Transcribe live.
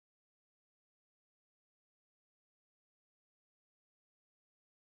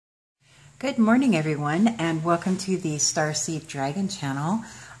Good morning, everyone, and welcome to the Starseed Dragon channel.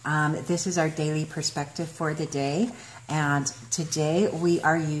 This is our daily perspective for the day, and today we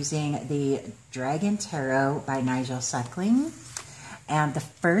are using the Dragon Tarot by Nigel Suckling. And the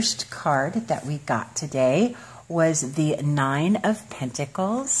first card that we got today was the Nine of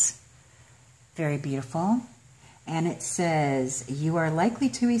Pentacles. Very beautiful. And it says, you are likely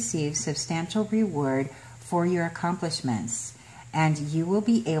to receive substantial reward for your accomplishments, and you will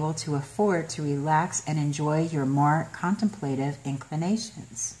be able to afford to relax and enjoy your more contemplative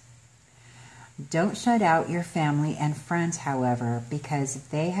inclinations. Don't shut out your family and friends, however, because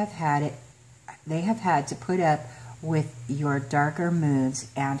they have had to put up with your darker moods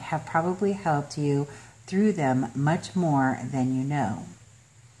and have probably helped you through them much more than you know.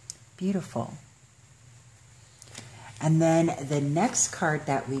 Beautiful. And then the next card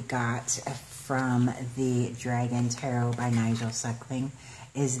that we got from the Dragon Tarot by Nigel Suckling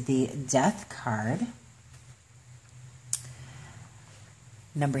is the Death card.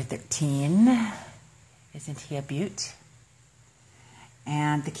 Number 13. Isn't he a beaut?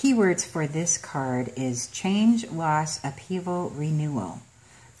 And the keywords for this card is change, loss, upheaval, renewal.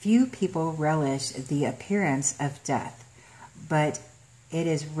 Few people relish the appearance of death, but it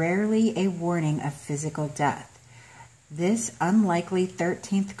is rarely a warning of physical death. This unlikely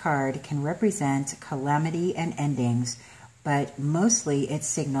 13th card can represent calamity and endings, but mostly it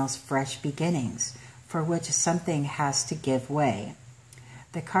signals fresh beginnings, for which something has to give way.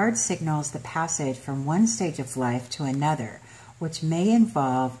 The card signals the passage from one stage of life to another, which may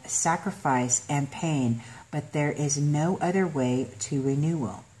involve sacrifice and pain, but there is no other way to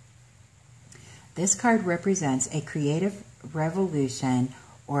renewal. This card represents a creative revolution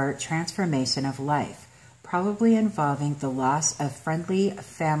or transformation of life, probably involving the loss of friendly,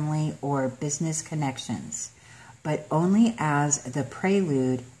 family, or business connections, but only as the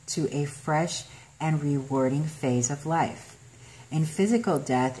prelude to a fresh and rewarding phase of life. In physical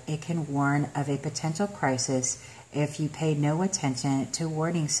death, it can warn of a potential crisis if you pay no attention to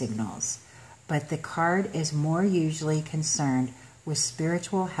warning signals, but the card is more usually concerned with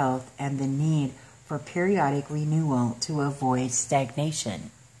spiritual health and the need for periodic renewal to avoid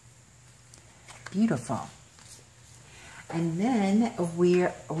stagnation. Beautiful. And then we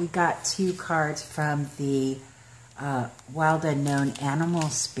got two cards from the Wild Unknown Animal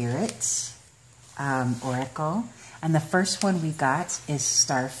Spirit Oracle. And the first one we got is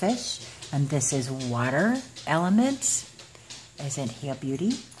Starfish. And this is water element. Isn't he a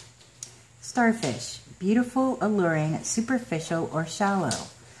beauty? Starfish. Beautiful, alluring, superficial, or shallow.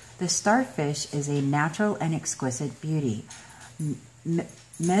 The starfish is a natural and exquisite beauty,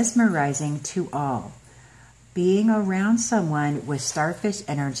 mesmerizing to all. Being around someone with starfish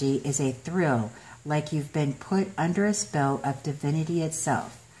energy is a thrill, like you've been put under a spell of divinity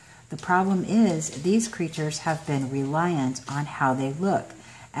itself. The problem is, these creatures have been reliant on how they look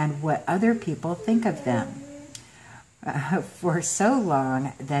and what other people think of them for so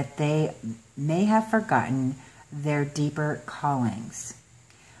long that they may have forgotten their deeper callings.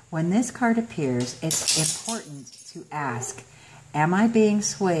 When this card appears, it's important to ask, am I being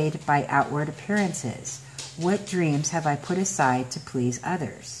swayed by outward appearances? What dreams have I put aside to please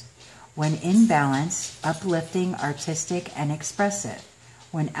others? When in balance, uplifting, artistic, and expressive.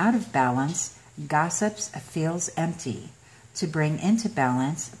 When out of balance, gossips feels empty. To bring into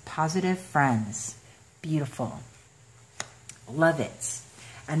balance, positive friends. Beautiful. Love it.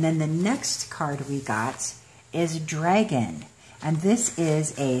 And then the next card we got is Dragon. And this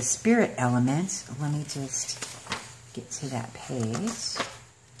is a spirit element. Let me just get to that page.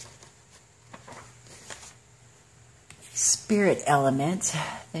 Spirit element,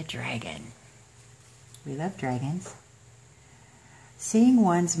 the dragon. We love dragons. Seeing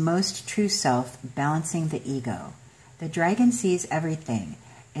one's most true self, balancing the ego. The dragon sees everything.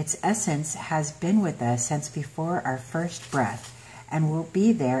 Its essence has been with us since before our first breath and will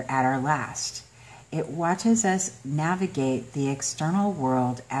be there at our last. It watches us navigate the external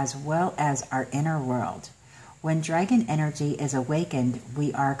world as well as our inner world. When dragon energy is awakened,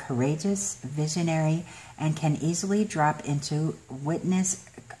 we are courageous, visionary, and can easily drop into witness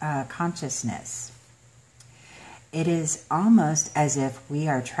consciousness. It is almost as if we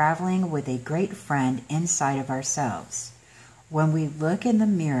are traveling with a great friend inside of ourselves. When we look in the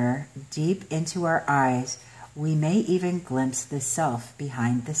mirror, deep into our eyes, we may even glimpse the self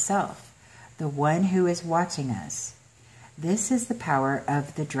behind the self, the one who is watching us. This is the power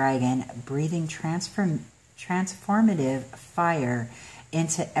of the dragon, breathing transformative fire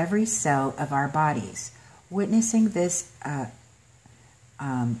into every cell of our bodies. Witnessing this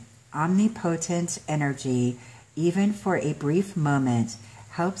omnipotent energy, even for a brief moment,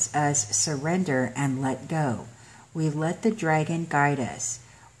 helps us surrender and let go. We let the dragon guide us.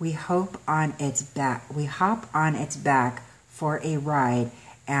 We hop on its back for a ride,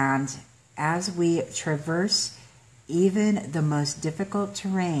 and as we traverse even the most difficult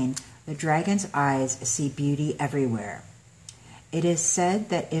terrain, the dragon's eyes see beauty everywhere. It is said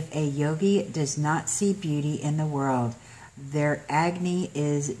that if a yogi does not see beauty in the world, their Agni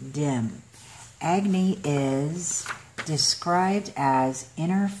is dim. Agni is described as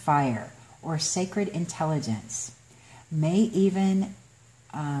inner fire or sacred intelligence. May even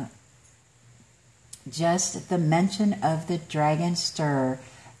just the mention of the dragon stir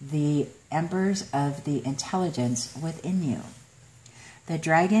the embers of the intelligence within you. The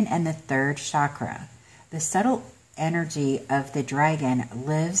dragon and the third chakra. The subtle energy of the dragon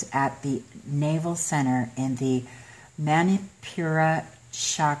lives at the navel center in the Manipura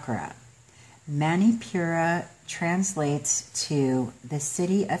chakra. Manipura translates to the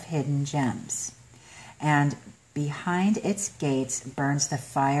city of hidden gems, and behind its gates burns the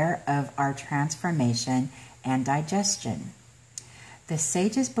fire of our transformation and digestion. The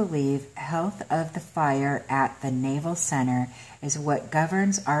sages believe health of the fire at the navel center is what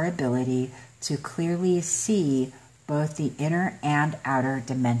governs our ability to clearly see both the inner and outer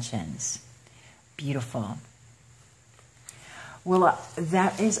dimensions. Beautiful. Well,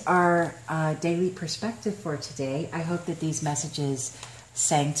 that is our daily perspective for today. I hope that these messages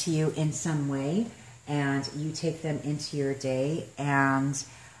sang to you in some way, and you take them into your day and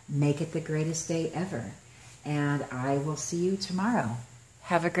make it the greatest day ever. And I will see you tomorrow.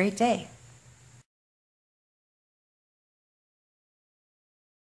 Have a great day.